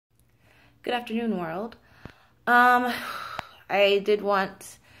Good afternoon, world. Um, I did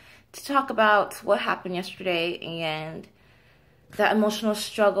want to talk about what happened yesterday and that emotional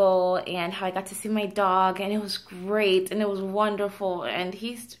struggle and how I got to see my dog, and it was great and it was wonderful, and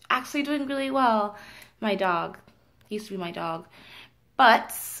he's actually doing really well. My dog. He used to be my dog.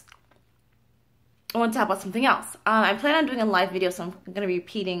 But I want to talk about something else. I plan on doing a live video, so I'm going to be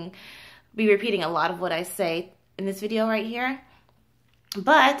repeating a lot of what I say in this video right here.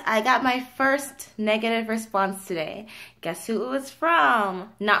 But I got my first negative response today. Guess who it was from?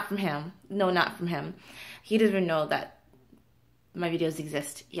 Not from him. No, not from him. He doesn't even know that my videos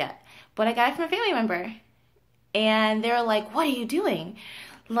exist yet. But I got it from a family member. And they were like, what are you doing?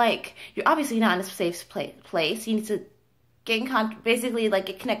 Like, you're obviously not in a safe place. You need to get in basically, like,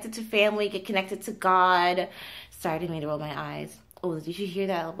 get connected to family, get connected to God. Sorry, I didn't mean to roll my eyes. Oh, did you hear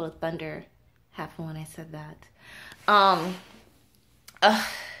that little thunder happen when I said that?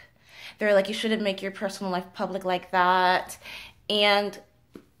 They're like, you shouldn't make your personal life public like that. And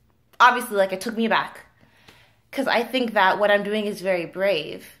obviously, like, it took me aback. Because I think that what I'm doing is very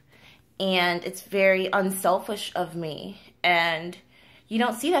brave. And it's very unselfish of me. And you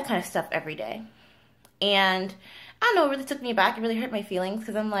don't see that kind of stuff every day. And I don't know, it really took me aback. It really hurt my feelings.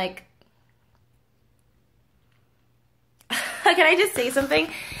 Because I'm like, can I just say something?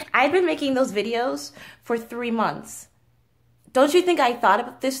 I've been making those videos for 3 months. Don't you think I thought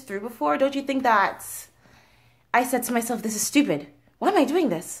about this through before? Don't you think that I said to myself, this is stupid. Why am I doing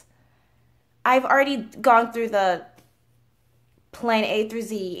this? I've already gone through the plan A through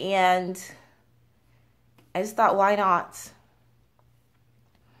Z, and I just thought, why not?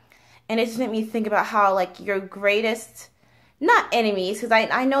 And it just made me think about how, like, your greatest, not enemies, because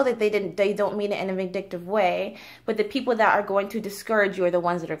I know that they don't mean it in a vindictive way, but the people that are going to discourage you are the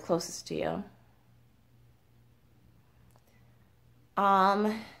ones that are closest to you.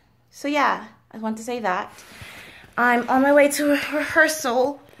 So yeah, I want to say that. I'm on my way to a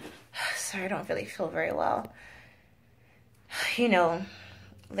rehearsal. Sorry, I don't really feel very well. You know,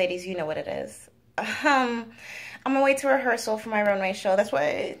 ladies, you know what it is. On my way to rehearsal for my runway show. That's why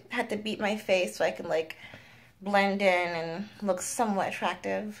I had to beat my face so I can, like, blend in and look somewhat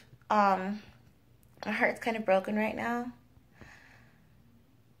attractive. My heart's kind of broken right now,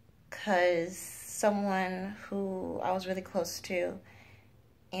 because someone who I was really close to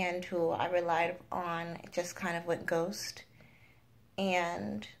and who I relied on just kind of went ghost.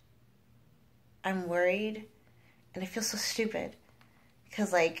 And I'm worried, and I feel so stupid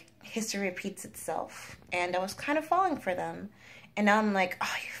because, like, history repeats itself, and I was kind of falling for them, and now I'm like,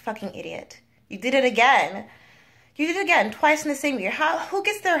 oh, you fucking idiot, you did it again. You did it again, twice in the same year. Who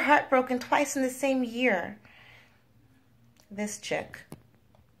gets their heart broken twice in the same year? This chick.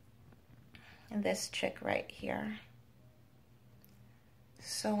 And this chick right here.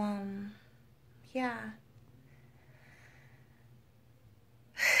 So, yeah.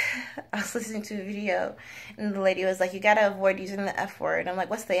 I was listening to a video, and the lady was like, you gotta avoid using the F word. I'm like,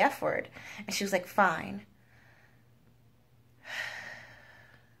 what's the F word? And she was like, fine.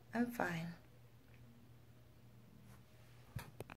 I'm fine.